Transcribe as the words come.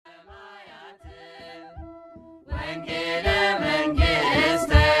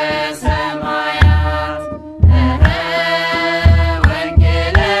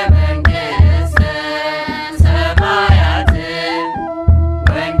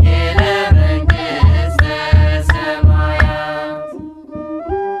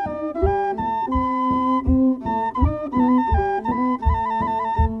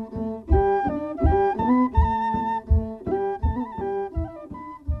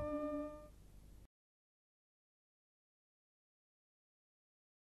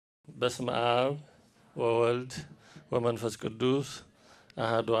በስመ አብ ወወልድ ወመንፈስ ቅዱስ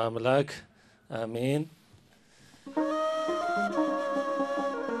አሐዱ አምላክ አሜን።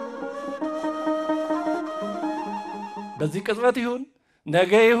 በዚህ ቅጽበት ይሁን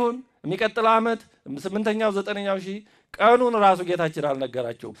ነገ ይሁን የሚቀጥለው ዓመት 8ኛው 9ኛው ሺህ ቀኑን ራሱ ጌታችን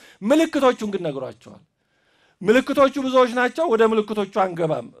አልነገራቸውም። ምልክቶቹን ግን ነግሯቸዋል። ምልክቶቹ ብዙዎች ናቸው። ወደ ምልክቶቹ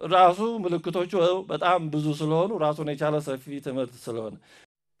አንገባም። ራሱ ምልክቶቹ በጣም ብዙ ስለሆኑ ራሱን የቻለ ሰፊ ትምህርት ስለሆነ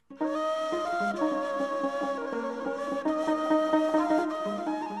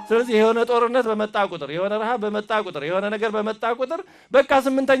ስለዚህ የሆነ ጦርነት በመጣ ቁጥር የሆነ ረሃብ በመጣ ቁጥር የሆነ ነገር በመጣ ቁጥር በቃ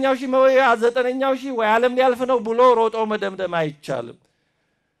 8ኛው ሺህ ወይ 9ኛው ሺህ ወይ ዓለም ሊያልፍ ነው ብሎ ሮጦ መደምደም አይቻልም።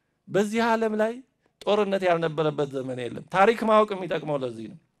 በዚህ ዓለም ላይ ጦርነት ያልነበረበት ዘመን የለም። ታሪክ ማወቅ የሚጠቅመው ለዚህ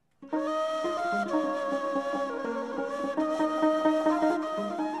ነው።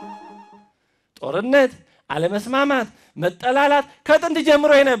 ጦርነት፣ አለመስማማት፣ መጠላላት ከጥንት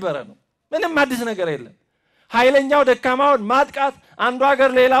ጀምሮ የነበረ ነው። ምንም አዲስ ነገር የለም። ኃይለኛው ደካማውን ማጥቃት፣ አንዱ ሀገር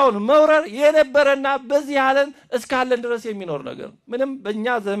ሌላውን መውረር የነበረና በዚህ ዓለም እስካለን ድረስ የሚኖር ነገር ነው። ምንም በእኛ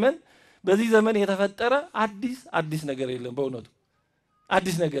ዘመን በዚህ ዘመን የተፈጠረ አዲስ ነገር የለም። በእውነቱ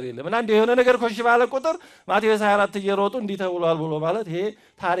አዲስ ነገር የለም። እና እንደ የሆነ ነገር ኮሽ ባለ ቁጥር ማቴዎስ 24 እየሮጡ እንዲህ ተብሏል ብሎ ማለት ይሄ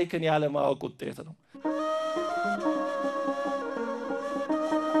ታሪክን ያለማወቅ ውጤት ነው።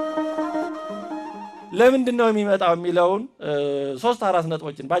 ለምንድን ነው የሚመጣው የሚለውን 3-4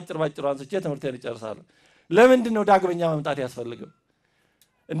 ነጥቦችን ባጭር አንስቼ ትምህርቴን እጨርሳለሁ። ለምንድን ነው ዳግመኛ መምጣት ያስፈልገው?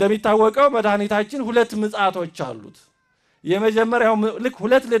 እንደሚታወቀው መድኃኒታችን 2 ምጽአቶች አሉት። የመጀመሪያው ልክ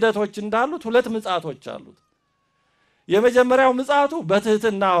 2 ልደቶች እንዳሉት 2 ምጽአቶች አሉት። የመጀመሪያው ምጽአቱ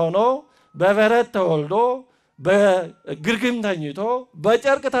በትህትና ሆኖ በበረት ተወልዶ በግርግም ተኝቶ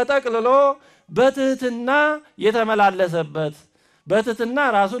በጨርቅ ተጠቅልሎ በትህትና የተመላለሰበት በትህትና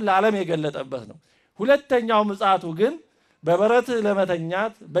ራሱን ለዓለም የገለጠበት ነው። ሁለተኛው ምጽአቱ ግን በበረት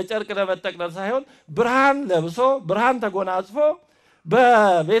ለመተኛት በጨርቅ ለመጠቅለል ሳይሆን ብርሃን ለብሶ ብርሃን ተጎናጽፎ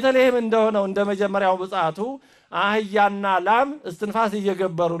በቤተልሔም እንደሆነው እንደመጀመሪያው ምጽአቱ አህያና ላም እስትንፋስ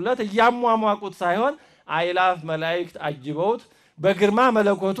እየገበሩለት እያሟሟቁት ሳይሆን አእላፍ መላእክት አጅበውት በግርማ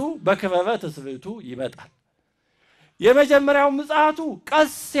መለኮቱ በክበበ ትስብእቱ ይመጣል። የመጀመሪያው ምጽአቱ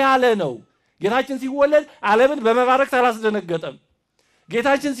ቀስ ያለ ነው። ጌታችን ሲወለድ ዓለምን በመባረክ አላስደነገጠም።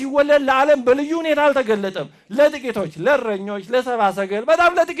 ጌታችን ሲወለድ ለዓለም በልዩ ሁኔታ አልተገለጠም። ለጥቂቶች ለእረኞች ለሰብአ ሰገል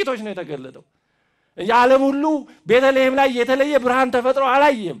በጣም ለጥቂቶች ነው የተገለጠው። የዓለም ሁሉ ቤተልሔም ላይ የተለየ ብርሃን ተፈጥሮ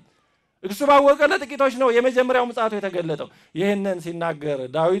አላየም። እሱ ባወቀ ለጥቂቶች ነው የመጀመሪያው ምጽአቱ የተገለጠው። ይህንን ሲናገር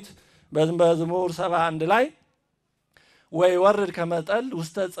ዳዊት በመዝሙር 71 ላይ ወይ ወርድ ከመጠል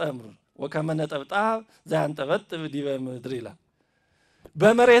ውስተ ጸምር ወከመነጠብጣብ ዘያንጠበጥብ ዲበ ምድር ይላል።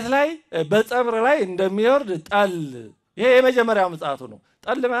 በመሬት ላይ በጸምር ላይ እንደሚወርድ ጠል። ይሄ የመጀመሪያው ምጽአቱ ነው።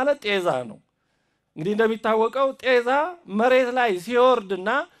 ጠል ማለት ጤዛ ነው። እንግዲህ እንደሚታወቀው ጤዛ መሬት ላይ ሲወርድና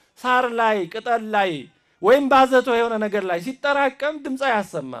ሳር ላይ ቅጠል ላይ ወይም ባዘቶ የሆነ ነገር ላይ ሲጠራቀም ድምጽ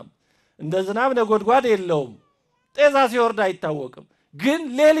አያሰማም። እንደ ዝናብ ነጎድጓድ የለውም። ጤዛ ሲወርድ አይታወቅም። ግን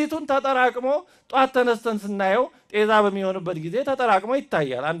ሌሊቱን ተጠራቅሞ ጧት ተነስተን ስናየው ጤዛ በሚሆንበት ጊዜ ተጠራቅሞ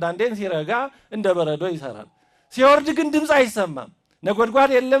ይታያል። አንዳንዴን ሲረጋ እንደ በረዶ ይሰራል። ሲወርድ ግን ድምጽ አይሰማም።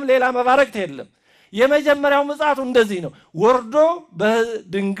 ነጎድጓድ የለም፣ ሌላ መባረክት የለም። የመጀመሪያው ምጽአቱ እንደዚህ ነው። ወርዶ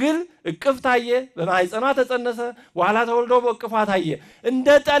በድንግል እቅፍ ታየ፣ በማህፀኗ ተጸነሰ፣ በኋላ ተወልዶ በእቅፏ ታየ። እንደ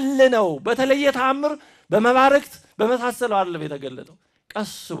ጠል ነው። በተለየ ተአምር በመባረክት በመሳሰለው አይደለም የተገለጠው፣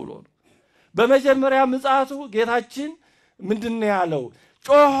 ቀስ ብሎ ነው። በመጀመሪያ ምጽአቱ ጌታችን ምንድነው ያለው?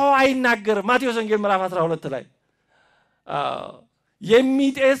 ጮሆ አይናገርም። ማቴዎስ ወንጌል ምዕራፍ 12 ላይ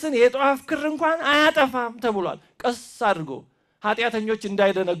የሚጤስን የጧፍ ክር እንኳን አያጠፋም ተብሏል። ቀስ አድርጎ ኃጢአተኞች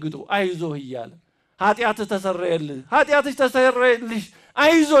እንዳይደነግጡ አይዞህ እያለ ኃጢአትህ ተሰረየልህ፣ ኃጢአትሽ ተሰረየልሽ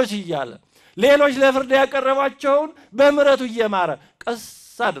አይዞሽ እያለ ሌሎች ለፍርድ ያቀረባቸውን በምሕረቱ እየማረ ቀስ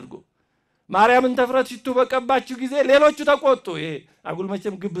አድርጎ ማርያምን ተፍረት ሽቱ በቀባችው ጊዜ ሌሎቹ ተቆጡ። ይሄ አጉል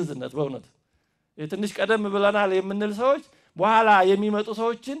መቼም ግብዝነት በእውነት የትንሽ ቀደም ብለናል የምንል ሰዎች በኋላ የሚመጡ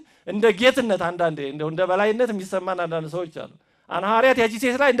ሰዎችን እንደ ጌትነት አንዳንዴ እንደ በላይነት የሚሰማን አንዳንድ ሰዎች አሉ። ሐዋርያት ያቺ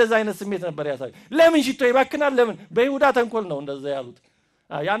ሴት ላይ እንደዛ አይነት ስሜት ነበር ያሳዩ። ለምን ሽቶ ይባክናል? ለምን? በይሁዳ ተንኮል ነው እንደዛ ያሉት።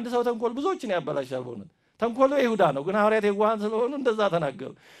 የአንድ ሰው ተንኮል ብዙዎችን ያበላሻል። በእውነት ተንኮሉ ይሁዳ ነው ግን ሐዋርያት የዋሃን ስለሆኑ እንደዛ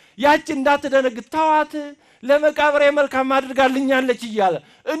ተናገሩ ያቺ እንዳትደነግጥ ተዋት ለመቃብሬ መልካም አድርጋልኛለች እያለ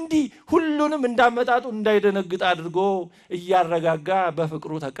እንዲህ ሁሉንም እንዳመጣጡ እንዳይደነግጥ አድርጎ እያረጋጋ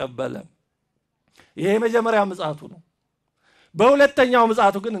በፍቅሩ ተቀበለ ይሄ መጀመሪያ ምጽአቱ ነው በሁለተኛው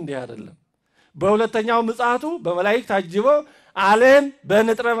ምጽአቱ ግን እንዲህ አይደለም በሁለተኛው ምጽአቱ በመላእክት ታጅቦ ዓለም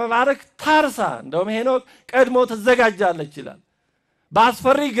በንጥረ መባረክ ታርሳ እንደውም ሄኖክ ቀድሞ ተዘጋጃለች ይላል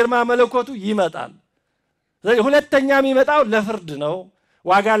በአስፈሪ ግርማ መለኮቱ ይመጣል ሁለተኛ የሚመጣው ለፍርድ ነው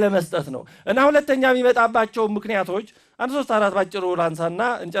ዋጋ ለመስጠት ነው እና ሁለተኛ የሚመጣባቸው ምክንያቶች አንድ 3 4 ባጭሩ ላንሳና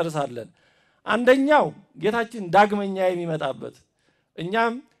እንጨርሳለን አንደኛው ጌታችን ዳግመኛ የሚመጣበት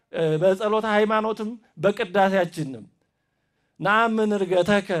እኛም በጸሎተ ሃይማኖትም በቅዳሴያችንም ናምን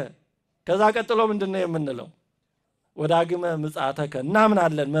ርገተከ ከዛ ቀጥሎ ምንድነው የምንለው ወዳግመ ምጽአተከ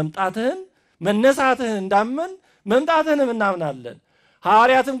እናምናለን መምጣትህን መነሳትህን እንዳመን መምጣትህንም እናምናለን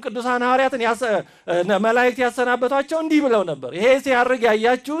ሐዋርያትም ቅዱሳን ሐዋርያትን መላእክት ያሰናበቷቸው እንዲህ ብለው ነበር ይሄ ሲያርግ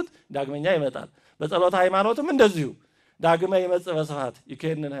ያያችሁት ዳግመኛ ይመጣል በጸሎተ ሃይማኖትም እንደዚሁ ዳግመ ይመጽእ በስብሐት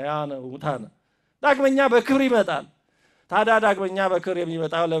ይከንን ሕያዋነ ወሙታነ ዳግመኛ በክብር ይመጣል ታዲያ ዳግመኛ በክብር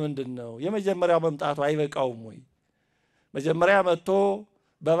የሚመጣው ለምንድነው የመጀመሪያው መምጣቱ አይበቃውም ወይ መጀመሪያ መጥቶ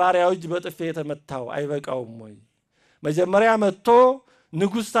በባሪያው እጅ በጥፌ የተመታው አይበቃውም ወይ መጀመሪያ መጥቶ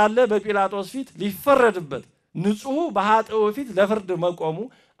ንጉሥ ሳለ በጲላጦስ ፊት ሊፈረድበት ንጹህ በኃጥኡ ፊት ለፍርድ መቆሙ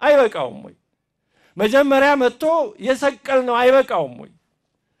አይበቃውም ወይ መጀመሪያ መጥቶ የሰቀል ነው አይበቃውም ወይ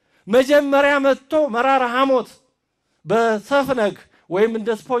መጀመሪያ መጥቶ መራራ ሐሞት በሰፍነግ ወይም እንደ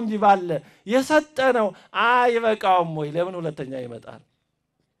ስፖንጅ ባለ የሰጠነው አይበቃውም ወይ ለምን ሁለተኛ ይመጣል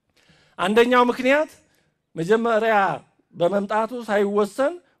አንደኛው ምክንያት መጀመሪያ በመምጣቱ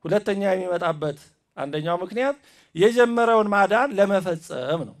ሳይወሰን ሁለተኛ የሚመጣበት አንደኛው ምክንያት የጀመረውን ማዳን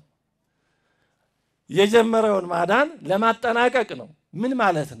ለመፈጸም ነው የጀመረውን ማዳን ለማጠናቀቅ ነው ምን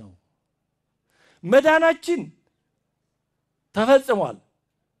ማለት ነው መዳናችን ተፈጽሟል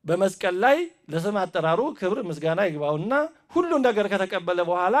በመስቀል ላይ ለስም አጠራሩ ክብር ምስጋና ይግባውና ሁሉ ነገር ከተቀበለ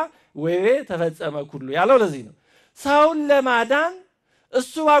በኋላ ወይቤ ተፈጸመ ሁሉ ያለው ለዚህ ነው ሰውን ለማዳን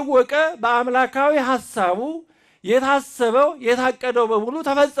እሱ ባወቀ በአምላካዊ ሐሳቡ የታሰበው የታቀደው በሙሉ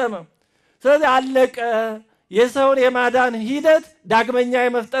ተፈጸመ ስለዚህ አለቀ የሰውን የማዳን ሂደት ዳግመኛ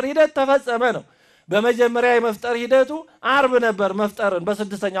የመፍጠር ሂደት ተፈጸመ ነው በመጀመሪያ የመፍጠር ሂደቱ አርብ ነበር መፍጠርን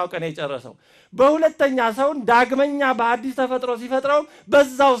በስድስተኛው ቀን የጨረሰው በሁለተኛ ሰውን ዳግመኛ በአዲስ ተፈጥሮ ሲፈጥረው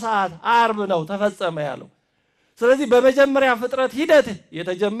በዛው ሰዓት አርብ ነው ተፈጸመ ያለው ስለዚህ በመጀመሪያ ፍጥረት ሂደት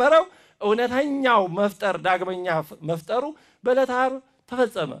የተጀመረው እውነተኛው መፍጠር ዳግመኛ መፍጠሩ በዕለተ ዓርብ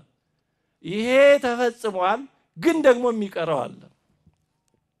ተፈጸመ ይሄ ተፈጽሟል ግን ደግሞ የሚቀረው አለ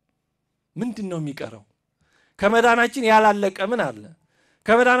ምንድነው የሚቀረው ከመዳናችን ያላለቀ ምን አለ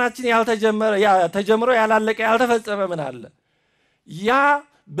ከመዳናችን ተጀምሮ ያላለቀ ያልተፈጸመ ምን አለ ያ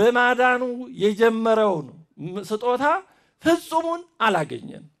በማዳኑ የጀመረውን ስጦታ ፍጹሙን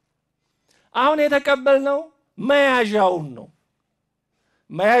አላገኘን አሁን የተቀበልነው መያዣውን ነው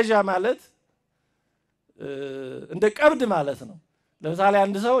መያዣ ማለት እንደ ቀብድ ማለት ነው ለምሳሌ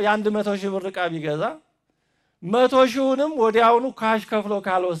አንድ ሰው የ100 ሺህ ብር ዕቃ ቢገዛ 100 ሺውንም ወዲያውኑ ካሽ ከፍሎ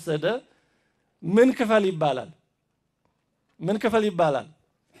ካልወሰደ ምን ክፈል ይባላል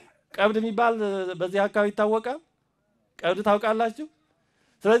ቀብድ የሚባል በዚህ አካባቢ ይታወቃል ቀብድ ታውቃላችሁ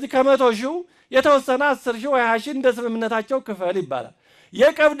ስለዚህ ከ100 ሺው የተወሰነ 10 ሺህ ወይ 20 ሺህ እንደ ስምምነታቸው ክፈል ይባላል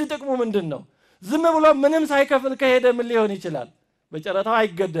የቀብድ ጥቅሙ ምንድነው ዝም ብሎ ምንም ሳይከፍል ከሄደ ምን ሊሆን ይችላል በጨረታው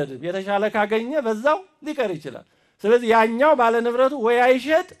አይገደድም የተሻለ ካገኘ በዛው ሊቀር ይችላል ስለዚህ ያኛው ባለ ንብረቱ ወይ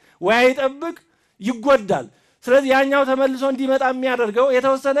አይሸጥ ወይ አይጠብቅ ይጎዳል ስለዚህ ያኛው ተመልሶ እንዲመጣ የሚያደርገው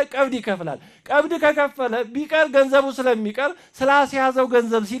የተወሰነ ቀብድ ይከፍላል ቀብድ ከከፈለ ቢቀር ገንዘቡ ስለሚቀር ስላስያዘው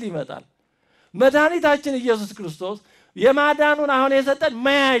ገንዘብ ሲል ይመጣል መድኃኒታችን ኢየሱስ ክርስቶስ የማዳኑን አሁን የሰጠን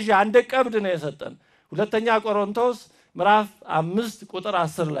መያዣ እንደ ቀብድ ነው የሰጠን ሁለተኛ ቆሮንቶስ ምዕራፍ 5 ቁጥር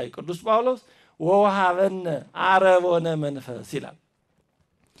 10 ላይ ቅዱስ ጳውሎስ ወወሃበነ አረቦነ መንፈስ ይላል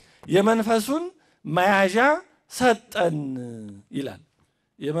የመንፈሱን መያዣ ሰጠን ይላል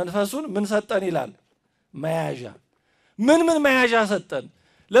የመንፈሱን ምን ሰጠን ይላል መያዣ ምን መያዣ ሰጠን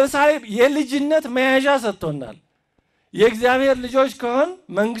ለምሳሌ የልጅነት መያዣ ሰጥቶናል የእግዚአብሔር ልጆች ከሆን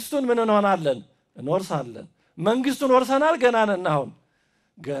መንግስቱን ምን እንሆናለን እንወርሳለን መንግስቱን ወርሰናል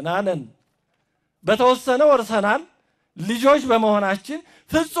ገና ነን በተወሰነ ወርሰናል ልጆች በመሆናችን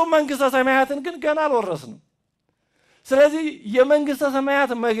ፍጹም መንግስተ ሰማያትን ግን ገና አልወረስንም ስለዚህ የመንግስተ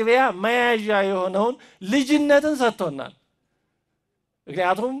ሰማያት መግቢያ መያዣ የሆነውን ልጅነትን ሰጥቶናል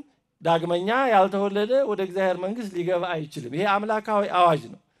ምክንያቱም ዳግመኛ ያልተወለደ ወደ እግዚአብሔር መንግስት ሊገባ አይችልም ይሄ አምላካዊ አዋጅ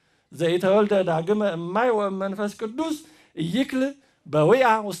ነው ዘይተወልደ ዳግመ እማይ ወመንፈስ ቅዱስ ይክል በወያ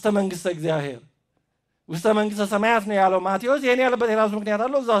ውስተ መንግስተ እግዚአብሔር ውስተ መንግስተ ሰማያት ነው ያለው ማቴዎስ ይሄን ያለበት የራሱ ምክንያት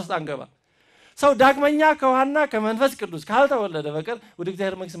አለው እዛው ውስጥ አንገባ ሰው ዳግመኛ ከውሃና ከመንፈስ ቅዱስ ካልተወለደ በቀር ወደ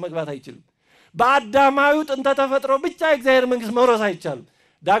እግዚአብሔር መንግስት መግባት አይችልም። በአዳማዊው ጥንተ ተፈጥሮ ብቻ እግዚአብሔር መንግስት መውረስ አይቻልም።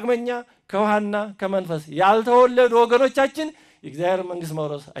 ዳግመኛ ከውሃና ከመንፈስ ያልተወለዱ ወገኖቻችን የእግዚአብሔር መንግስት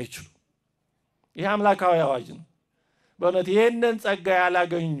መውረስ አይችሉም። ይህ አምላካዊ አዋጅ ነው። በእውነት ይህንን ጸጋ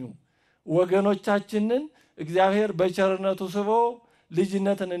ያላገኙ ወገኖቻችንን እግዚአብሔር በቸርነቱ ስቦ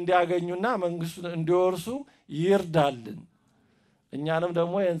ልጅነትን እንዲያገኙና መንግስቱን እንዲወርሱ ይርዳልን። እኛንም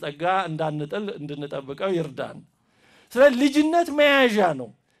ደግሞ ይህን ጸጋ እንዳንጥል እንድንጠብቀው ይርዳን። ስለዚህ ልጅነት መያዣ ነው።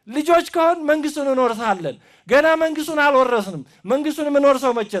 ልጆች ከሆን መንግስቱን እንወርሳለን። ገና መንግስቱን አልወረስንም። መንግስቱን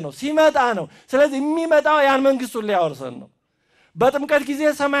የምንወርሰው መቼ ነው? ሲመጣ ነው። ስለዚህ የሚመጣው ያን መንግስቱን ሊያወርሰን ነው። በጥምቀት ጊዜ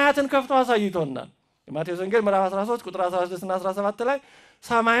ሰማያትን ከፍቶ አሳይቶናል። ማቴዎስ ወንጌል ምዕራፍ 13 ቁጥር 16 እና 17 ላይ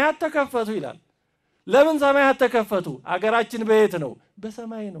ሰማያት ተከፈቱ ይላል። ለምን ሰማያት ተከፈቱ? አገራችን በየት ነው?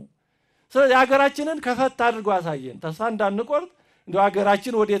 በሰማይ ነው። ስለዚህ አገራችንን ከፈት አድርጎ አሳየን። ተስፋ እንዳንቆርጥ እንደው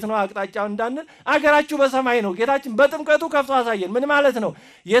አገራችን ወዴት ነው አቅጣጫው እንዳንል አገራችሁ በሰማይ ነው። ጌታችን በጥምቀቱ ከፍቶ አሳየን። ምን ማለት ነው?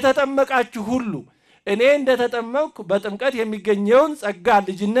 የተጠመቃችሁ ሁሉ እኔ እንደተጠመቅኩ በጥምቀት የሚገኘውን ጸጋ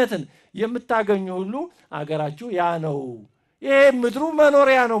ልጅነትን የምታገኙ ሁሉ አገራችሁ ያ ነው። ይሄ ምድሩ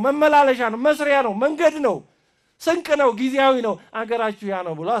መኖሪያ ነው፣ መመላለሻ ነው፣ መስሪያ ነው፣ መንገድ ነው፣ ስንቅ ነው፣ ጊዜያዊ ነው። አገራችሁ ያ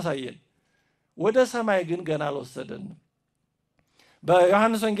ነው ብሎ አሳየን። ወደ ሰማይ ግን ገና አልወሰደንም።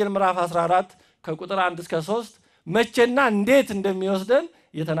 በዮሐንስ ወንጌል ምዕራፍ 14 ከቁጥር 1 እስከ 3 መቼና እንዴት እንደሚወስደን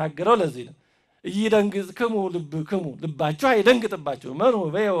የተናገረው ለዚህ ነው። ይደንግጽክሙ ልብክሙ፣ ልባችሁ አይደንግጥባችሁ። መኑ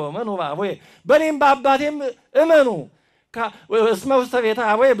በዮ መኑ በአቦዬ፣ በእኔም በአባቴም እመኑ። እስመ ውስተ ቤተ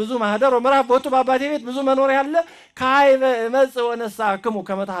አቦዬ ብዙ ማኅደር ወምዕራፍ፣ ቦቱ በአባቴ ቤት ብዙ መኖሪያ አለ። ካዕበ እመጽእ ወነሣእክሙ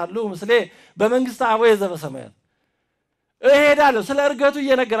ከመ ተሃልዉ ምስሌ በመንግሥተ አቦዬ ዘበሰማያት። እሄዳለሁ። ስለ እርገቱ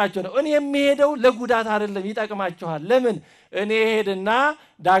እየነገራቸው ነው። እኔ የሚሄደው ለጉዳት አይደለም፣ ይጠቅማችኋል። ለምን? እኔ ሄድና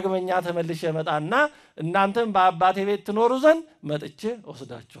ዳግመኛ ተመልሼ እመጣና እናንተም በአባቴ ቤት ትኖሩ ዘንድ መጥቼ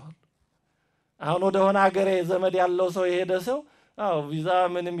ወስዳችኋል። አሁን ወደ ሆነ ሀገር ዘመድ ያለው ሰው የሄደ ሰው ቪዛ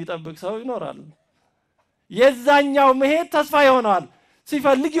ምንም ይጠብቅ ሰው ይኖራል። የዛኛው መሄድ ተስፋ ይሆነዋል።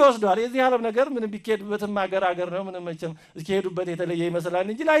 ሲፈልግ ይወስደዋል። የዚህ ዓለም ነገር ምንም ቢኬድበትም ሀገር ነው። ምንም መቼም እስኪሄዱበት የተለየ ይመስላል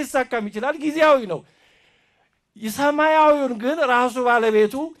እንጂ ላይሳካም ይችላል። ጊዜያዊ ነው። ሰማያዊውን ግን ራሱ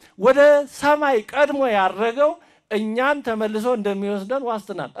ባለቤቱ ወደ ሰማይ ቀድሞ ያረገው እኛን ተመልሶ እንደሚወስደን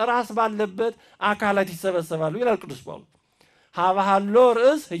ዋስትናል። ራስ ባለበት አካላት ይሰበሰባሉ ይላል ቅዱስ ጳውሎስ። ሀባሃሎ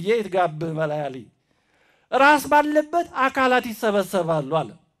ርዕስ ህዬ ይትጋብህ መላያሊ፣ ራስ ባለበት አካላት ይሰበሰባሉ አለ።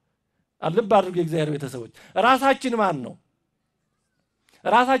 ልብ አድርጉ የእግዚአብሔር ቤተሰቦች። ራሳችን ማን ነው?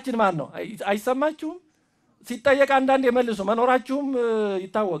 ራሳችን ማን ነው? አይሰማችሁም? ሲጠየቅ አንዳንዴ መልሱ። መኖራችሁም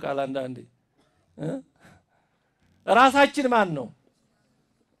ይታወቃል አንዳንዴ። ራሳችን ማን ነው?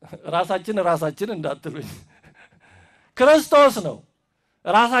 ራሳችን እንዳትሉኝ፣ ክርስቶስ ነው።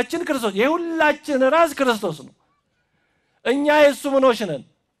 ራሳችን ክርስቶስ፣ የሁላችን ራስ ክርስቶስ ነው። እኛ የሱ ምኖች ነን።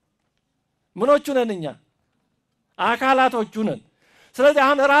 ምኖቹ ነን? እኛ አካላቶቹ ነን። ስለዚህ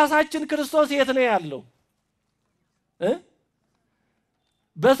አሁን ራሳችን ክርስቶስ የት ነው ያለው?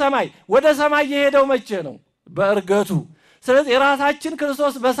 በሰማይ። ወደ ሰማይ የሄደው መቼ ነው? በእርገቱ። ስለዚህ ራሳችን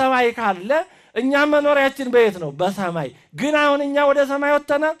ክርስቶስ በሰማይ ካለ እኛም መኖሪያችን በየት ነው? በሰማይ። ግን አሁን እኛ ወደ ሰማይ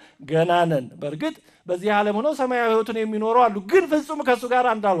ወጥተናል? ገና ነን። በእርግጥ በዚህ ዓለም ሆነው ሰማያዊ ሕይወትን የሚኖሩ አሉ፣ ግን ፍጹም ከሱ ጋር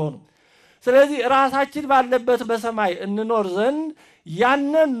እንዳልሆኑ። ስለዚህ ራሳችን ባለበት በሰማይ እንኖር ዘንድ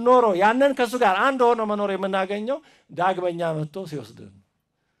ያንን ከሱ ጋር አንድ ሆኖ መኖር የምናገኘው ዳግመኛ መጥቶ ሲወስደን።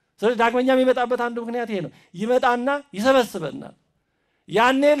 ስለዚህ ዳግመኛ የሚመጣበት አንዱ ምክንያት ይሄ ነው። ይመጣና ይሰበስበናል።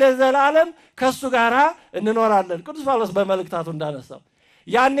 ያኔ ለዘላለም ከሱ ጋር እንኖራለን። ቅዱስ ጳውሎስ በመልእክታቱ እንዳነሳው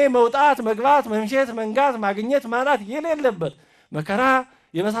ያኔ መውጣት፣ መግባት፣ መምሸት፣ መንጋት፣ ማግኘት፣ ማጣት የሌለበት መከራ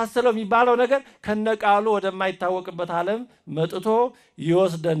የመሳሰለው የሚባለው ነገር ከነቃሉ ወደማይታወቅበት ዓለም መጥቶ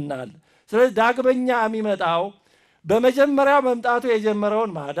ይወስደናል። ስለዚህ ዳግመኛ የሚመጣው በመጀመሪያው መምጣቱ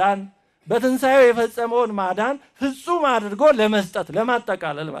የጀመረውን ማዳን፣ በትንሣኤው የፈጸመውን ማዳን ፍጹም አድርጎ ለመስጠት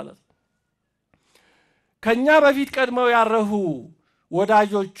ለማጠቃለል ማለት ነው። ከኛ በፊት ቀድመው ያረፉ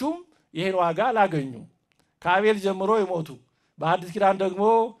ወዳጆቹም ይሄን ዋጋ አላገኙም። ከአቤል ጀምሮ የሞቱ በአዲስ ኪዳን ደግሞ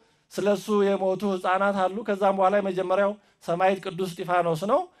ስለሱ የሞቱ ሕፃናት አሉ። ከዛም በኋላ የመጀመሪያው ሰማዕት ቅዱስ እስጢፋኖስ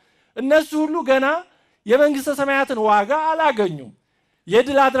ነው። እነሱ ሁሉ ገና የመንግስተ ሰማያትን ዋጋ አላገኙም።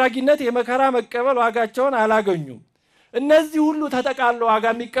 የድል አድራጊነት የመከራ መቀበል ዋጋቸውን አላገኙም። እነዚህ ሁሉ ተጠቃለው ዋጋ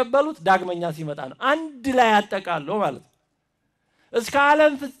የሚቀበሉት ዳግመኛ ሲመጣ ነው። አንድ ላይ አጠቃለው ማለት ነው። እስከ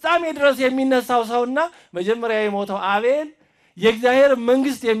ዓለም ፍጻሜ ድረስ የሚነሳው ሰውና መጀመሪያ የሞተው አቤል የእግዚአብሔር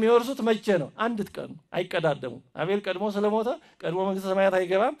መንግስት የሚወርሱት መቼ ነው? አንድ ቀን ነው። አይቀዳደሙም። አቤል ቀድሞ ስለሞተ ቀድሞ መንግስተ ሰማያት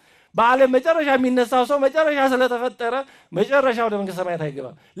አይገባም። በዓለም መጨረሻ የሚነሳው ሰው መጨረሻ ስለተፈጠረ መጨረሻ ወደ መንግስተ ሰማያት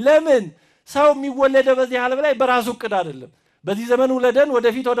አይገባም። ለምን? ሰው የሚወለደው በዚህ ዓለም ላይ በራሱ እቅድ አይደለም። በዚህ ዘመን ውለደን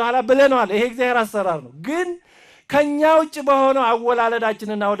ወደፊት ወደ ኋላ ብለናል። ይሄ እግዚአብሔር አሰራር ነው። ግን ከኛ ውጭ በሆነው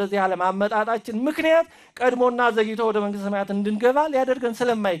አወላለዳችንና ወደዚህ ዓለም አመጣጣችን ምክንያት ቀድሞና ዘግይቶ ወደ መንግስተ ሰማያት እንድንገባ ሊያደርገን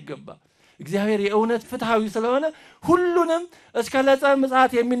ስለማይገባ እግዚአብሔር የእውነት ፍትሃዊ ስለሆነ ሁሉንም እስከ ዕለተ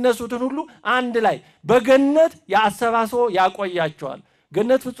ምጽአት የሚነሱትን ሁሉ አንድ ላይ በገነት ያሰባስቦ ያቆያቸዋል።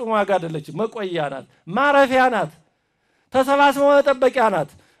 ገነት ፍጹም ዋጋ አይደለችም፣ መቆያ ናት፣ ማረፊያ ናት፣ ተሰባስቦ መጠበቂያ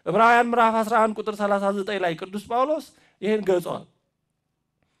ናት። ዕብራውያን ምዕራፍ 11 ቁጥር 39 ላይ ቅዱስ ጳውሎስ ይሄን ገልጿል።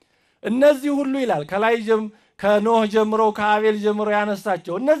 እነዚህ ሁሉ ይላል ከላይ ከኖህ ጀምሮ ከአቤል ጀምሮ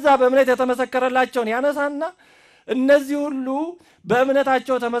ያነሳቸው እነዛ በእምነት የተመሰከረላቸውን ያነሳና እነዚህ ሁሉ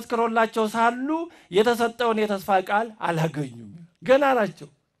በእምነታቸው ተመስክሮላቸው ሳሉ የተሰጠውን የተስፋ ቃል አላገኙም። ገና ናቸው።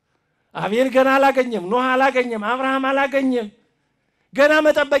 አቤል ገና አላገኘም፣ ኖህ አላገኘም፣ አብርሃም አላገኘም። ገና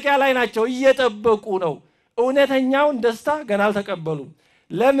መጠበቂያ ላይ ናቸው፣ እየጠበቁ ነው። እውነተኛውን ደስታ ገና አልተቀበሉም።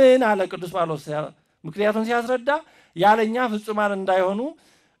 ለምን አለ ቅዱስ ጳውሎስ ምክንያቱም ሲያስረዳ ያለኛ ፍጹማን እንዳይሆኑ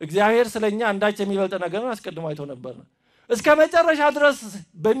እግዚአብሔር ስለኛ አንዳች የሚበልጥ ነገር አስቀድሞ አይቶ ነበር። እስከ መጨረሻ ድረስ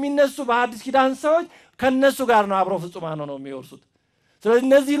በሚነሱ በሐዲስ ኪዳን ሰዎች ከነሱ ጋር ነው አብረው ፍጹማን ነው የሚወርሱት። ስለዚህ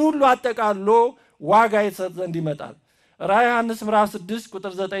እነዚህን ሁሉ አጠቃሎ ዋጋ ይሰጥ ዘንድ ይመጣል። ራዕየ ዮሐንስ ምዕራፍ 6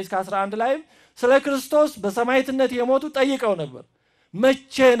 ቁጥር 9 እስከ 11 ላይ ስለ ክርስቶስ በሰማዕትነት የሞቱ ጠይቀው ነበር።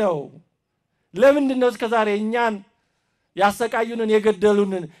 መቼ ነው? ለምንድን ነው እስከዛሬ እኛን ያሰቃዩንን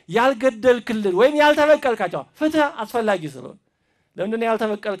የገደሉንን ያልገደልክልን ወይም ያልተበቀልካቸው? ፍትህ አስፈላጊ ስለሆነ ለምንድን ነው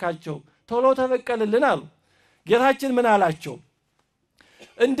ያልተበቀልካቸው? ቶሎ ተበቀልልን አሉ። ጌታችን ምን አላቸው?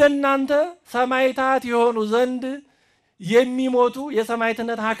 እንደናንተ ሰማዕታት የሆኑ ዘንድ የሚሞቱ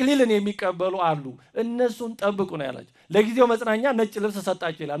የሰማዕትነት አክሊልን የሚቀበሉ አሉ፣ እነሱን ጠብቁ ነው ያላቸው። ለጊዜው መጽናኛ ነጭ ልብስ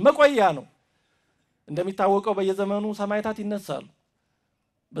ሰጣቸው ይላል። መቆያ ነው። እንደሚታወቀው በየዘመኑ ሰማዕታት ይነሳሉ።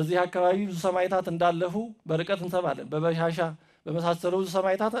 በዚህ አካባቢ ብዙ ሰማዕታት እንዳለፉ በርቀት እንሰማለን። በበሻሻ በመሳሰሉ ብዙ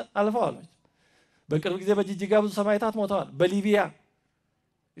ሰማዕታት አልፈዋል። በቅርብ ጊዜ በጅጅጋ ብዙ ሰማዕታት ሞተዋል። በሊቢያ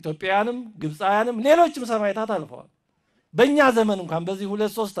ኢትዮጵያውያንም ግብፃውያንም ሌሎችም ሰማዕታት አልፈዋል። በእኛ ዘመን እንኳን በዚህ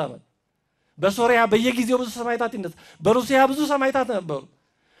 2-3 ዓመት በሶሪያ በየጊዜው ብዙ ሰማዕታት ይነሳ፣ በሩሲያ ብዙ ሰማዕታት ነበሩ።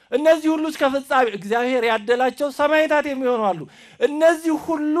 እነዚህ ሁሉ እስከ ፍጻሜ እግዚአብሔር ያደላቸው ሰማዕታት የሚሆኑ አሉ። እነዚህ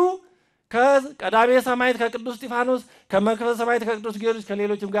ሁሉ ከቀዳሜ ሰማዕት ከቅዱስ እስጢፋኖስ ከመክፈለ ሰማዕት ከቅዱስ ጊዮርጊስ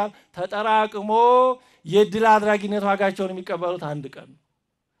ከሌሎችም ጋር ተጠራቅሞ የድል አድራጊነት ዋጋቸውን የሚቀበሉት አንድ ቀን ነው።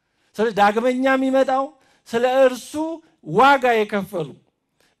 ስለዚህ ዳግመኛ የሚመጣው ስለ እርሱ ዋጋ የከፈሉ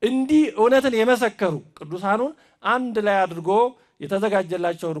እንዲህ እውነትን የመሰከሩ ቅዱሳኑን አንድ ላይ አድርጎ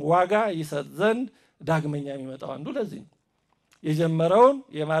የተዘጋጀላቸውን ዋጋ ይሰጥ ዘንድ ዳግመኛ የሚመጣው አንዱ ለዚህ ነው። የጀመረውን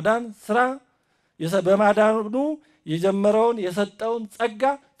የማዳን ስራ በማዳኑ የጀመረውን የሰጠውን ጸጋ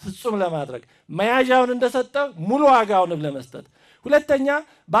ፍጹም ለማድረግ መያዣውን እንደሰጠው ሙሉ ዋጋውን ለመስጠት፣ ሁለተኛ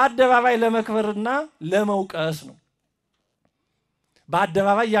በአደባባይ ለመክበርና ለመውቀስ ነው።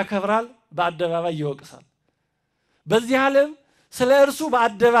 በአደባባይ ያከብራል፣ በአደባባይ ይወቅሳል። በዚህ ዓለም ስለ እርሱ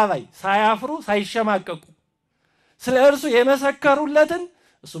በአደባባይ ሳያፍሩ ሳይሸማቀቁ ስለ እርሱ የመሰከሩለትን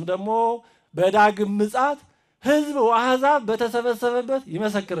እሱም ደግሞ በዳግም ምጽአት ሕዝብ ወአሕዛብ በተሰበሰበበት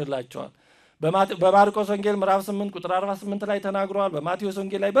ይመሰክርላቸዋል። በማርቆስ ወንጌል ምዕራፍ 8 ቁጥር 48 ላይ ተናግሯል። በማቴዎስ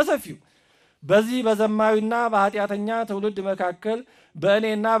ወንጌል ላይ በሰፊው በዚህ በዘማዊና በኃጢአተኛ ትውልድ መካከል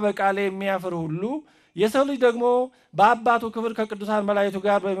በእኔና በቃሌ የሚያፍር ሁሉ የሰው ልጅ ደግሞ በአባቱ ክብር ከቅዱሳን መላእክቱ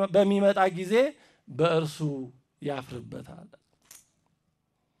ጋር በሚመጣ ጊዜ በእርሱ ያፍርበታል።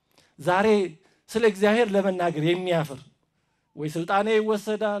 ዛሬ ስለ እግዚአብሔር ለመናገር የሚያፍር ወይ ስልጣኔ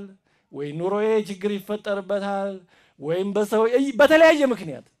ይወሰዳል፣ ወይ ኑሮዬ ችግር ይፈጠርበታል፣ ወይም በሰው በተለያየ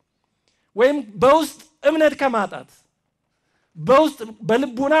ምክንያት ወይም በውስጥ እምነት ከማጣት በውስጥ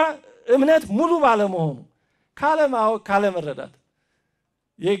በልቡና እምነት ሙሉ ባለመሆኑ ካለማወቅ ካለመረዳት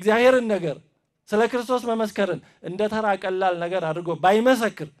የእግዚአብሔርን ነገር ስለ ክርስቶስ መመስከርን እንደ ተራ ቀላል ነገር አድርጎ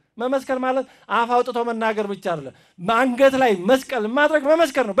ባይመሰክር፣ መመስከር ማለት አፍ አውጥቶ መናገር ብቻ አይደለም፣ አንገት ላይ መስቀል ማድረግ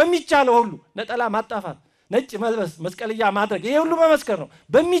መመስከር ነው። በሚቻለው ሁሉ ነጠላ ማጣፋት፣ ነጭ መልበስ፣ መስቀልያ ማድረግ፣ ይሄ ሁሉ መመስከር ነው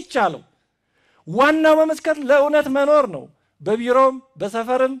በሚቻለው። ዋናው መመስከር ለእውነት መኖር ነው። በቢሮም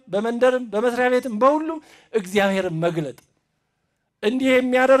በሰፈርም በመንደርም በመስሪያ ቤትም በሁሉም እግዚአብሔርን መግለጥ። እንዲህ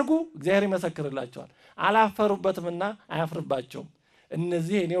የሚያደርጉ እግዚአብሔር ይመሰክርላቸዋል። አላፈሩበትምና አያፍርባቸውም።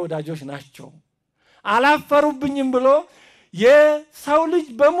 እነዚህ እኔ ወዳጆች ናቸው አላፈሩብኝም ብሎ የሰው ልጅ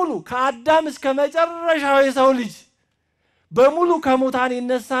በሙሉ ከአዳም እስከ መጨረሻው የሰው ልጅ በሙሉ ከሙታን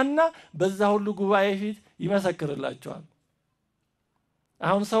ይነሳና በዛ ሁሉ ጉባኤ ፊት ይመሰክርላቸዋል።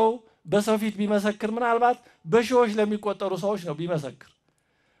 አሁን ሰው በሰው ፊት ቢመሰክር ምናልባት በሺዎች ለሚቆጠሩ ሰዎች ነው ቢመሰክር፣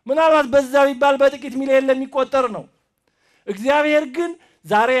 ምናልባት በዛ ቢባል በጥቂት ሚሊዮን ለሚቆጠር ነው። እግዚአብሔር ግን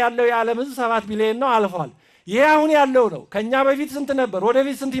ዛሬ ያለው የዓለም ሕዝብ 7 ቢሊዮን ነው አልፏል። ይሄ አሁን ያለው ነው። ከኛ በፊት ስንት ነበር?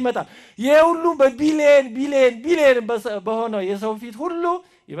 ወደፊት ስንት ይመጣል? ይሄ ሁሉ በቢሊዮን ቢሊዮን ቢሊዮን በሆነው የሰው ፊት ሁሉ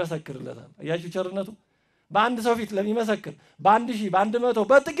ይመሰክርለታል። አያችሁ ቸርነቱ። በአንድ ሰው ፊት ለሚመሰክር በአንድ ሺህ በአንድ መቶ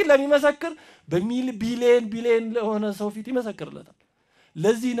በጥቂት ለሚመሰክር በሚል ቢሊየን ለሆነ ሰው ፊት ይመሰክርለታል።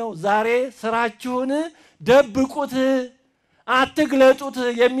 ለዚህ ነው ዛሬ ስራችሁን ደብቁት አትግለጡት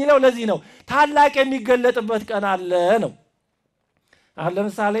የሚለው። ለዚህ ነው ታላቅ የሚገለጥበት ቀን አለ ነው። አሁን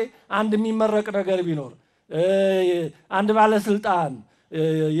ለምሳሌ አንድ የሚመረቅ ነገር ቢኖር አንድ ባለስልጣን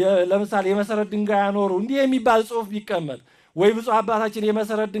ለምሳሌ የመሰረት ድንጋይ ያኖሩ እንዲህ የሚባል ጽሑፍ ቢቀመጥ ወይ ብፁዕ አባታችን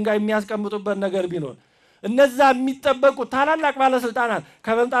የመሰረት ድንጋይ የሚያስቀምጡበት ነገር ቢኖር እነዛ የሚጠበቁት ታላላቅ ባለስልጣናት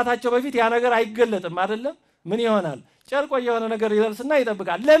ከመምጣታቸው በፊት ያ ነገር አይገለጥም አይደለም? ምን ይሆናል? ጨርቆ የሆነ ነገር ይለብስና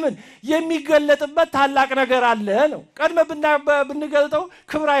ይጠብቃል። ለምን? የሚገለጥበት ታላቅ ነገር አለ ነው። ቀድመ ብንገልጠው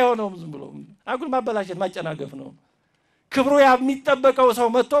ክብር አይሆነውም። ዝም ብሎ አጉል ማበላሸት ማጨናገፍ ነው። ክብሩ የሚጠበቀው ሰው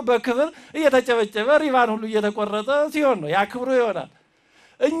መጥቶ በክብር እየተጨበጨበ ሪባን ሁሉ እየተቆረጠ ሲሆን ነው ያ ክብሩ ይሆናል።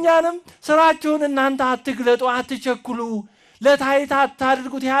 እኛንም ስራችሁን እናንተ አትግለጡ አትቸኩሉ ለታይታ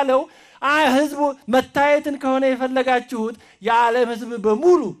አታድርጉት ያለው ህዝቡ መታየትን ከሆነ የፈለጋችሁት የዓለም ህዝብ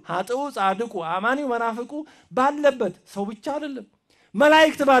በሙሉ ኃጥኡ ጻድቁ አማኒው መናፍቁ ባለበት ሰው ብቻ አይደለም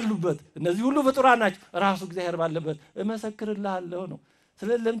መላእክት ባሉበት እነዚህ ሁሉ ፍጡራን ናቸው ራሱ እግዚአብሔር ባለበት እመሰክርልሃለሁ ነው።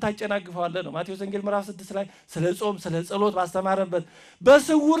 ስለለም ታጨናግፈዋለህ ነው። ማቴዎስ ወንጌል ምዕራፍ 6 ላይ ስለ ጾም ስለ ጸሎት ባስተማረበት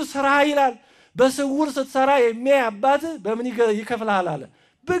በስውር ስራ ይላል። በስውር ስትሰራ የሚያይ አባት በምን ይከፍልሃል አለ?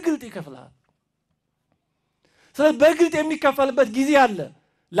 በግልጥ ይከፍልሃል። ስለዚህ በግልጥ የሚከፈልበት ጊዜ አለ።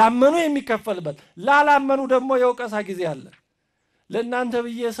 ላመኑ የሚከፈልበት ላላመኑ ደግሞ የወቀሳ ጊዜ አለ። ለእናንተ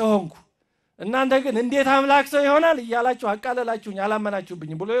ብዬ ሰው ሆንኩ እናንተ ግን እንዴት አምላክ ሰው ይሆናል እያላችሁ አቃለላችሁኝ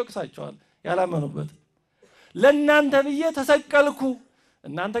አላመናችሁብኝ ብሎ ይወቅሳቸዋል ያላመኑበት። ለእናንተ ብዬ ተሰቀልኩ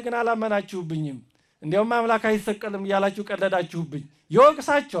እናንተ ግን አላመናችሁብኝም እንዲያውም አምላክ አይሰቀልም እያላችሁ ቀለዳችሁብኝ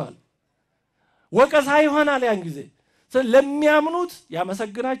ይወቅሳቸዋል። ወቀሳ ይሆናል ያን ጊዜ። ለሚያምኑት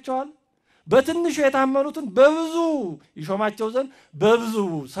ያመሰግናቸዋል። በትንሹ የታመኑትን በብዙ ይሾማቸው ዘንድ በብዙ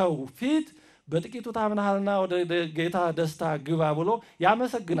ሰው ፊት በጥቂቱ ታምናልና ወደ ጌታ ደስታ ግባ ብሎ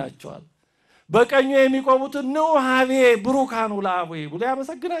ያመሰግናቸዋል። በቀኙ የሚቆሙትን ንዑሃቤ ብሩካኑ ለአቡዬ ብሎ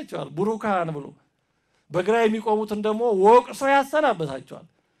ያመሰግናቸዋል ብሩካን ብሎ። በግራ የሚቆሙትን ደግሞ ወቅሶ ያሰናበታቸዋል።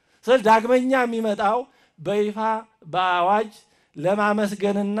 ስለዚህ ዳግመኛ የሚመጣው በይፋ በአዋጅ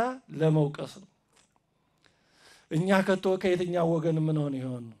ለማመስገንና ለመውቀስ ነው። እኛ ከቶ ከየትኛው ወገን ምን ሆነ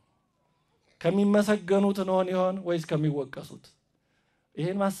ይሆን? ከሚመሰገኑት ነው ይሆን ወይስ ከሚወቀሱት?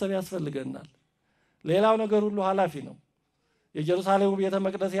 ይሄን ማሰብ ያስፈልገናል። ሌላው ነገር ሁሉ ኃላፊ ነው። የኢየሩሳሌም ቤተ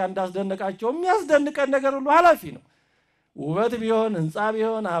መቅደስ ያንዳስደነቃቸው የሚያስደንቀን ነገር ሁሉ ኃላፊ ነው። ውበት ቢሆን ህንጻ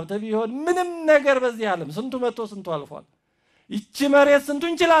ቢሆን ሀብት ቢሆን ምንም ነገር በዚህ ዓለም ስንቱ መጥቶ ስንቱ አልፏል። ይቺ መሬት ስንቱ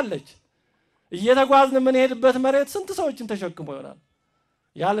እንችላለች። እየተጓዝን የምንሄድበት መሬት ስንት ሰዎችን ተሸክሞ ይሆናል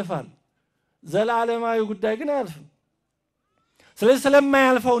ያልፋል። ዘላለማዊ ጉዳይ ግን አያልፍም። ስለዚህ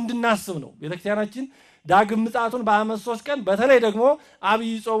ስለማያልፈው እንድናስብ ነው ቤተክርስቲያናችን ዳግም ምጽአቱን በዓመት 3 ቀን በተለይ ደግሞ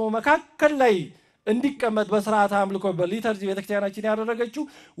አብይ ጾሙ መካከል ላይ እንዲቀመጥ በሥርዓተ አምልኮ በሊተርጂ ቤተክርስቲያናችን ያደረገችው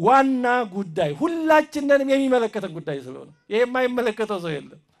ዋና ጉዳይ ሁላችንንም የሚመለከተን ጉዳይ ስለሆነ ይሄ የማይመለከተው ሰው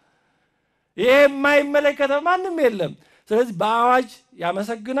የለም። ይሄ የማይመለከተው ማንም የለም። ስለዚህ በአዋጅ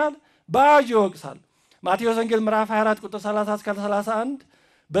ያመሰግናል በአዋጅ ይወቅሳል። ማቴዎስ ወንጌል ምዕራፍ 24 ቁጥር 30 እስከ 31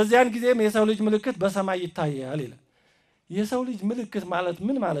 በዚያን ጊዜም የሰው ልጅ ምልክት በሰማይ ይታያል ይላል። የሰው ልጅ ምልክት ማለት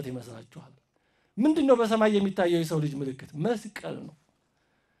ምን ማለት ይመስላችኋል? ምንድነው በሰማይ የሚታየው የሰው ልጅ ምልክት? መስቀል ነው።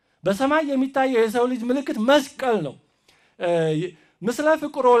 በሰማይ የሚታየው የሰው ልጅ ምልክት መስቀል ነው። ምስለ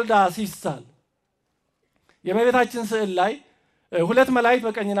ፍቁር ወልዳ ሲሳል የእመቤታችን ስዕል ላይ ሁለት መላእክት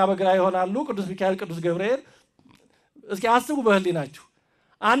በቀኝና በግራ ይሆናሉ፣ ቅዱስ ሚካኤል ቅዱስ ገብርኤል። እስኪ አስቡ በህሊናችሁ።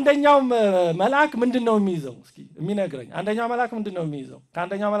 አንደኛው መልአክ ምንድነው የሚይዘው? እስኪ የሚነግረኝ አንደኛው መልአክ ምንድነው የሚይዘው?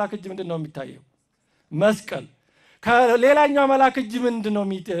 ከአንደኛው መልአክ እጅ ምንድነው የሚታየው? መስቀል። ከሌላኛው መልአክ እጅ ምንድነው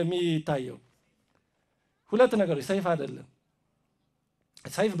የሚታየው? ሁለት ነገሮች። ሰይፍ አይደለም።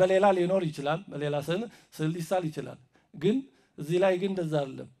 ሰይፍ በሌላ ሊኖር ይችላል፣ በሌላ ስዕል ሊሳል ይችላል። ግን እዚህ ላይ ግን እንደዛ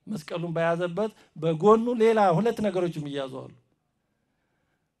አይደለም። መስቀሉን በያዘበት በጎኑ ሌላ ሁለት ነገሮች የሚያዙ አሉ።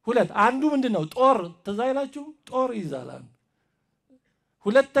 ሁለት። አንዱ ምንድነው? ጦር። ትዝ አይላችሁ? ጦር ይዛላል።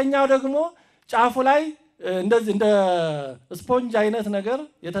 ሁለተኛው ደግሞ ጫፉ ላይ እንደዚህ እንደ ስፖንጅ አይነት ነገር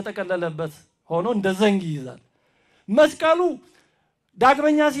የተጠቀለለበት ሆኖ እንደ ዘንግ ይይዛል። መስቀሉ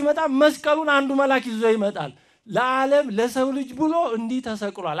ዳግመኛ ሲመጣ መስቀሉን አንዱ መልአክ ይዞ ይመጣል። ለዓለም ለሰው ልጅ ብሎ እንዲህ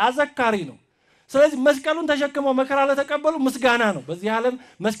ተሰቅሏል። አዘካሪ ነው። ስለዚህ መስቀሉን ተሸክመው መከራ ለተቀበሉ ምስጋና ነው። በዚህ ዓለም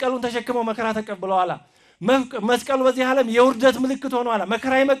መስቀሉን ተሸክመው መከራ ተቀብለዋል። መስቀሉ በዚህ ዓለም የውርደት ምልክት ሆኗል።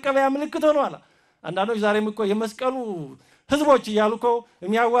 መከራ የመቀበያ ምልክት ሆኗል። አንዳንዶች ዛሬም እኮ የመስቀሉ ህዝቦች እያሉ እኮ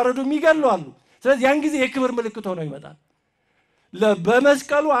የሚያዋርዱ የሚገሉ አሉ። ስለዚህ ያን ጊዜ የክብር ምልክት ሆኖ ይመጣል።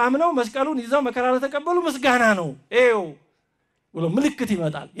 በመስቀሉ አምነው መስቀሉን ይዘው መከራ ለተቀበሉ ምስጋና ነው ኤው ብሎ ምልክት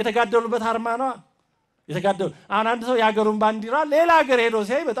ይመጣል። የተጋደሉበት አርማ ነው። የተጋደሉ አንድ ሰው የሀገሩን ባንዲራ ሌላ ሀገር ሄዶ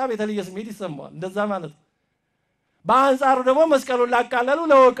ሲያይ በጣም የተለየ ስሜት ይሰማዋል። እንደዛ ማለት በአንጻሩ ደግሞ መስቀሉን ላቃለሉ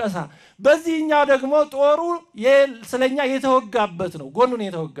ለወቀሳ በዚህኛው ደግሞ ጦሩ ስለኛ የተወጋበት ነው ጎኑን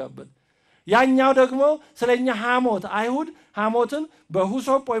የተወጋበት ያኛው ደግሞ ስለኛ ሐሞት አይሁድ ሐሞትን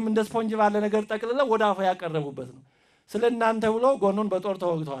በሁሶፕ ወይም እንደ ስፖንጅ ባለ ነገር ጠቅልለው ወደ አፉ ያቀረቡበት ነው ስለናንተ ብሎ ጎኑን በጦር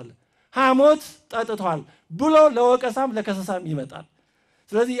ተወግቷል ሐሞት ጠጥቷል ብሎ ለወቀሳም ለከሰሳም ይመጣል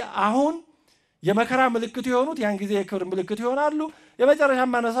ስለዚህ አሁን የመከራ ምልክት የሆኑት ያን ጊዜ የክብር ምልክት ይሆናሉ የመጨረሻ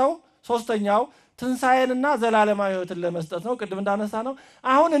ማነሳው ሶስተኛው ትንሳኤንና ዘላለማዊ ሕይወትን ለመስጠት ነው ቅድም እንዳነሳ ነው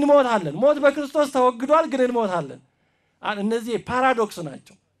አሁን እንሞታለን ሞት በክርስቶስ ተወግዷል ግን እንሞታለን እነዚህ ፓራዶክስ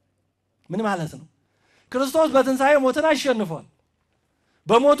ናቸው ምን ማለት ነው ክርስቶስ በትንሳኤ ሞትን አሸንፏል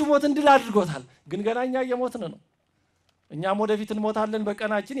በሞቱ ሞትን ድል አድርጎታል ግን ገናኛ እየሞትን ነው እኛም ወደፊት እንሞታለን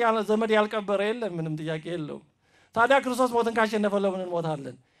በቀናችን ያለ ዘመድ ያልቀበረ የለም ምንም ጥያቄ የለውም ታዲያ ክርስቶስ ሞትን ካሸነፈ ለምን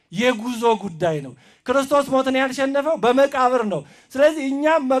እንሞታለን የጉዞ ጉዳይ ነው ክርስቶስ ሞትን ያሸነፈው በመቃብር ነው ስለዚህ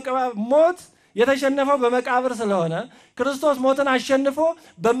እኛም ሞት የተሸነፈው በመቃብር ስለሆነ ክርስቶስ ሞትን አሸንፎ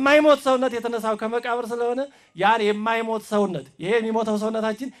በማይሞት ሰውነት የተነሳው ከመቃብር ስለሆነ ያን የማይሞት ሰውነት ይሄ የሚሞተው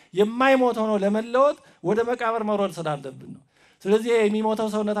ሰውነታችን የማይሞት ሆኖ ለመለወጥ ወደ መቃብር መሮጥ ስላለብን ነው ስለዚህ የሚሞተው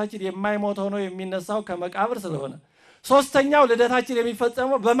ሰውነታችን የማይሞት ሆኖ የሚነሳው ከመቃብር ስለሆነ ሶስተኛው ልደታችን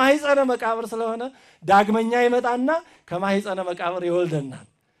የሚፈጸመው በማህፀነ መቃብር ስለሆነ ዳግመኛ ይመጣና ከማህፀነ መቃብር ይወልደናል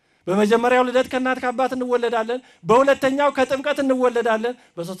በመጀመሪያው ልደት ከእናት ከአባት እንወለዳለን በሁለተኛው ከጥምቀት እንወለዳለን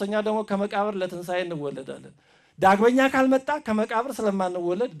በሶስተኛው ደግሞ ከመቃብር ለትንሳኤ እንወለዳለን ዳግመኛ ካልመጣ ከመቃብር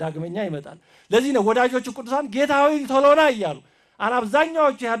ስለማንወለድ ዳግመኛ ይመጣል ለዚህ ነው ወዳጆቹ ቅዱሳን ጌታ ሆይ ቶሎና ይያሉ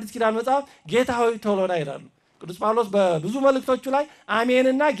አብዛኛዎቹ የሐዲስ ኪዳን መጽሐፍ ጌታ ሆይ ቶሎና ይላሉ ቅዱስ ጳውሎስ በብዙ መልእክቶቹ ላይ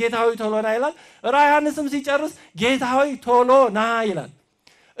አሜንና ጌታ ሆይ ቶሎና ይላል ራዕየ ዮሐንስም ሲጨርስ ጌታ ሆይ ቶሎና ይላል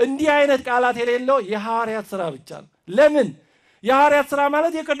እንዲህ አይነት ቃላት የሌለው የሐዋርያት ሥራ ብቻ ነው ለምን የሐዋርያት ሥራ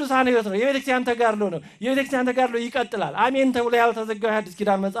ማለት የቅዱሳን ሕይወት ነው የቤተክርስቲያን ተጋድሎ ነው የቤተክርስቲያን ተጋድሎ ይቀጥላል አሜን ተብሎ ያልተዘጋው የሐዲስ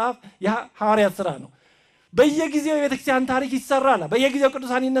ኪዳን መጽሐፍ የሐዋርያት ሥራ ነው በየጊዜው የቤተክርስቲያን ታሪክ ይሰራል በየጊዜው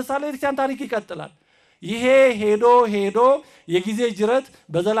ቅዱሳን ይነሳሉ የቤተክርስቲያን ታሪክ ይቀጥላል ይሄ ሄዶ የጊዜ ጅረት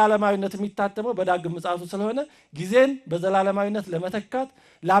በዘላለማዊነት የሚታተመው በዳግም ምጽአቱ ስለሆነ ጊዜን በዘላለማዊነት ለመተካት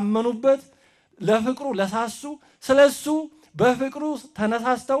ላመኑበት ለፍቅሩ ለሳሱ ስለሱ በፍቅሩ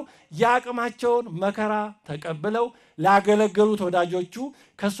ተነሳስተው ያቅማቸውን መከራ ተቀብለው ላገለገሉት ወዳጆቹ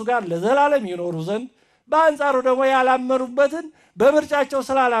ከሱ ጋር ለዘላለም ይኖሩ ዘንድ በአንጻሩ ደግሞ ያላመኑበትን በምርጫቸው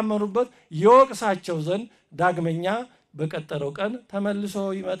ስላላመኑበት ይወቅሳቸው ዘንድ ዳግመኛ በቀጠረው ቀን ተመልሶ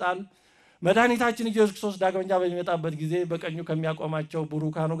ይመጣል መድኃኒታችን ኢየሱስ ክርስቶስ ዳግመኛ በሚመጣበት ጊዜ በቀኙ ከሚያቆማቸው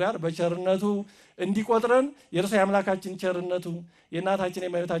ቡሩካኑ ጋር በቸርነቱ እንዲቆጥረን የእርሱ የአምላካችን ቸርነቱ የእናታችን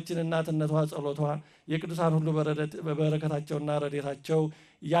የእመቤታችን እናትነቷ ጸሎቷ የቅዱሳን ሁሉ በረከታቸውና ረድኤታቸው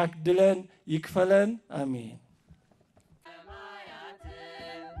ያክድለን ይክፈለን አሜን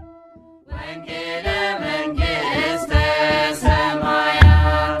ወንጌለ መንግሥተ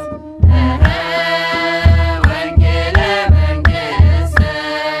ሰማያት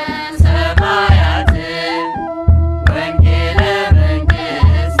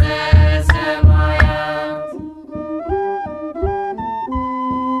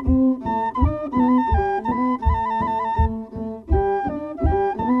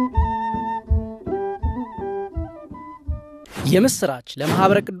የምስራች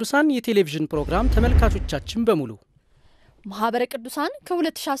ለማህበረ ቅዱሳን የቴሌቪዥን ፕሮግራም ተመልካቾቻችን በሙሉ ማህበረ ቅዱሳን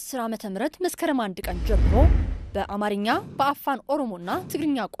ከ2010 ዓመተ ምህረት መስከረም 1 ቀን ጀምሮ በአማርኛ በአፋን ኦሮሞና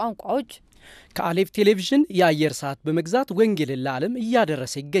ትግርኛ ቋንቋዎች ከአሌፍ ቴሌቪዥን የአየር ሰዓት በመግዛት ወንጌልን ለዓለም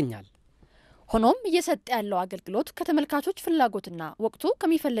እያደረሰ ይገኛል ሆኖም እየሰጠ ያለው አገልግሎት ከተመልካቾች ፍላጎትና ወቅቱ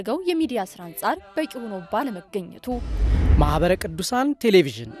ከሚፈልገው የሚዲያ ስራ አንፃር በቂ ሆኖ ባለመገኘቱ ማህበረ ቅዱሳን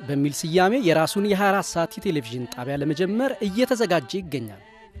ቴሌቪዥን በሚል ስያሜ የራሱን የ24 ሰዓት ቴሌቪዥን ጣቢያ ለመጀመር እየተዘጋጀ ይገኛል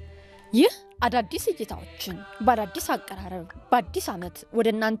ይህ አዳዲስ እይታዎችን በአዳዲስ አቀራረብ በአዲስ ዓመት ወደ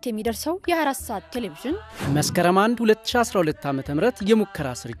እናንተ የሚደርሰው የ24 ሰዓት ቴሌቪዥን መስከረም 1 2012 ዓ.ም የሙከራ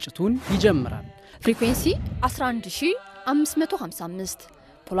ስርጭቱን ይጀምራል ፍሪኩዌንሲ 11555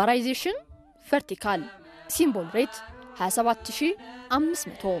 ፖላራይዜሽን ቨርቲካል ሲምቦል ሬት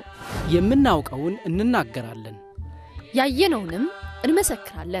 27500 የምናውቀውን እንናገራለን ያየነውንም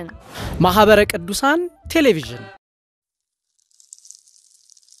እንመሰክራለን ማህበረ ቅዱሳን ቴሌቪዥን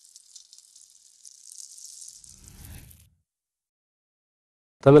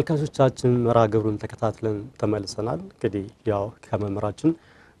ተመልካቾቻችን መርሃ ግብሩን ተከታትለን ተመልሰናል እንግዲህ ያው ከመምራችን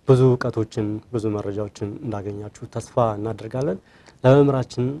ብዙ ዕውቀቶችን ብዙ መረጃዎችን እንዳገኛችሁ ተስፋ እናደርጋለን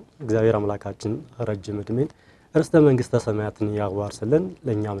ለመምራችን እግዚአብሔር አምላካችን ረጅም ዕድሜን እርስተ መንግስተ ሰማያትን ያዋርስልን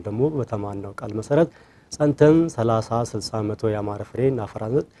ለኛም ደግሞ በተማናው ቃል መሰረት ጸንተን 30 60 100 ያማረ ፍሬ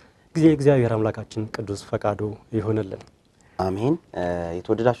እናፈራለን ጊዜ እግዚአብሔር አምላካችን ቅዱስ ፈቃዱ ይሁንልን አሜን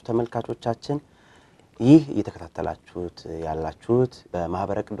የተወደዳችሁ ተመልካቾቻችን ይህ እየተከታተላችሁት ያላችሁት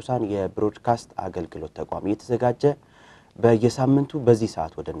በማህበረ ቅዱሳን የብሮድካስት አገልግሎት ተቋም እየተዘጋጀ በየሳምንቱ በዚህ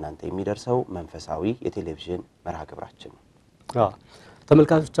ሰዓት ወደ እናንተ የሚደርሰው መንፈሳዊ የቴሌቪዥን መርሃ ግብራችን ነው።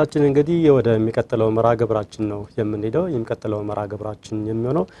 ተመልካቾቻችን እንግዲህ ወደ የሚቀጥለው መርሃ ግብራችን ነው የምንሄደው። የሚቀጥለው መርሃ ግብራችን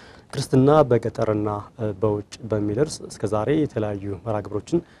የሚሆነው ክርስትና በገጠርና በውጭ በሚል ርዕስ እስከዛሬ የተለያዩ መርሃ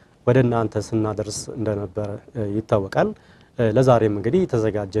ግብሮችን ወደ እናንተ ስናደርስ እንደነበር ይታወቃል። ለዛሬም እንግዲህ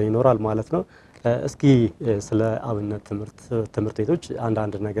ተዘጋጀ ይኖራል ማለት ነው። እስኪ ስለ አብነት ትምህርት ቤቶች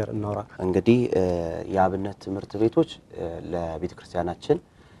አንዳንድ ነገር እናውራ። እንግዲህ የአብነት ትምህርት ቤቶች ለቤተ ክርስቲያናችን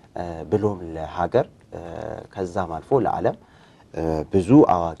ብሎም ለሀገር ከዛም አልፎ ለዓለም ብዙ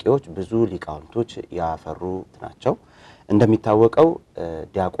አዋቂዎች ብዙ ሊቃውንቶች ያፈሩ ናቸው። እንደሚታወቀው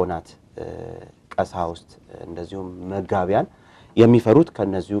ዲያቆናት፣ ቀሳውስት እንደዚሁም መጋቢያን የሚፈሩት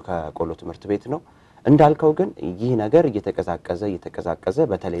ከነዚሁ ከቆሎ ትምህርት ቤት ነው። እንዳልከው ግን ይህ ነገር እየተቀዛቀዘ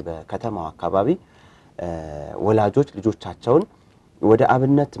በተለይ በከተማው አካባቢ ወላጆች ልጆቻቸውን ወደ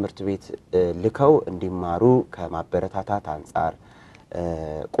አብነት ትምህርት ቤት ልከው እንዲማሩ ከማበረታታት አንፃር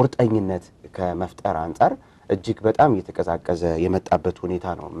ቁርጠኝነት ከመፍጠር አንፃር እጅግ በጣም እየተቀዛቀዘ የመጣበት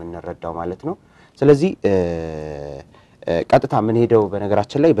ሁኔታ ነው የምንረዳው ማለት ነው። ስለዚህ ቀጥታ ምን ሄደው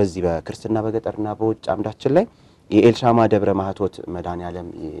በነገራችን ላይ በዚህ በክርስትና በገጠርና በውጭ አምዳችን ላይ የኤልሻማ ደብረ ማህቶት መድኃኔዓለም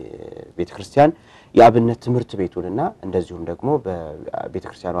ቤተክርስቲያን የአብነት ትምህርት ቤቱንና እንደዚሁም ደግሞ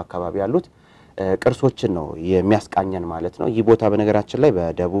በቤተክርስቲያኑ አካባቢ ያሉት ቅርሶችን ነው የሚያስቃኘን ማለት ነው። ይህ ቦታ በነገራችን ላይ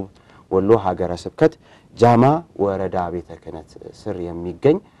በደቡብ ወሎ ሀገረ ስብከት ጃማ ወረዳ ቤተ ክህነት ስር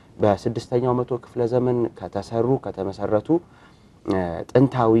የሚገኝ በ6ኛው መቶ ክፍለ ዘመን ከተመሰረቱ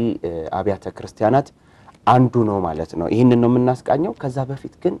ጥንታዊ አብያተ ክርስቲያናት አንዱ ነው ማለት ነው። ይሄንን ነው የምናስቃኘው። ከዛ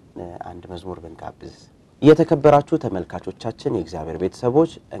በፊት ግን አንድ መዝሙር ብንጋብዝ። የተከበራችሁ ተመልካቾቻችን የእግዚአብሔር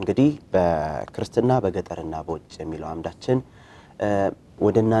ቤተሰቦች እንግዲህ በክርስትና በገጠርና በውጭ የሚለው አምዳችን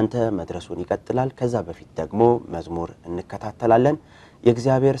ወደ እናንተ መድረሱን ይቀጥላል። ከዛ በፊት ደግሞ መዝሙር እንከታተላለን።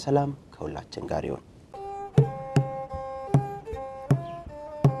 የእግዚአብሔር ሰላም ከሁላችን ጋር ይሁን።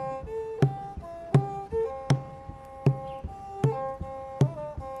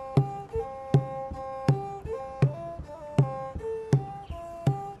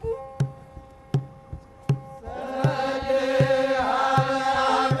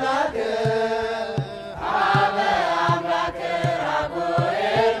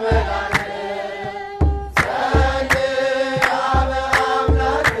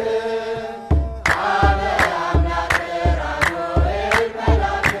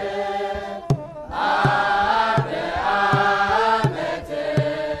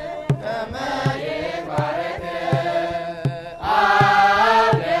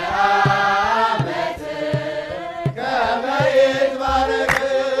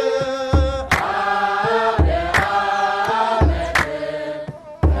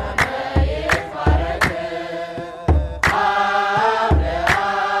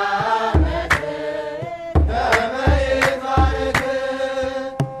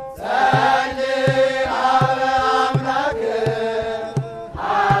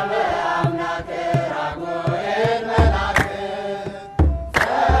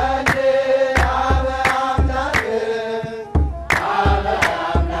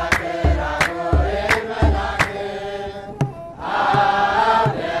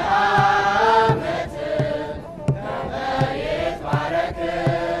 Mahibere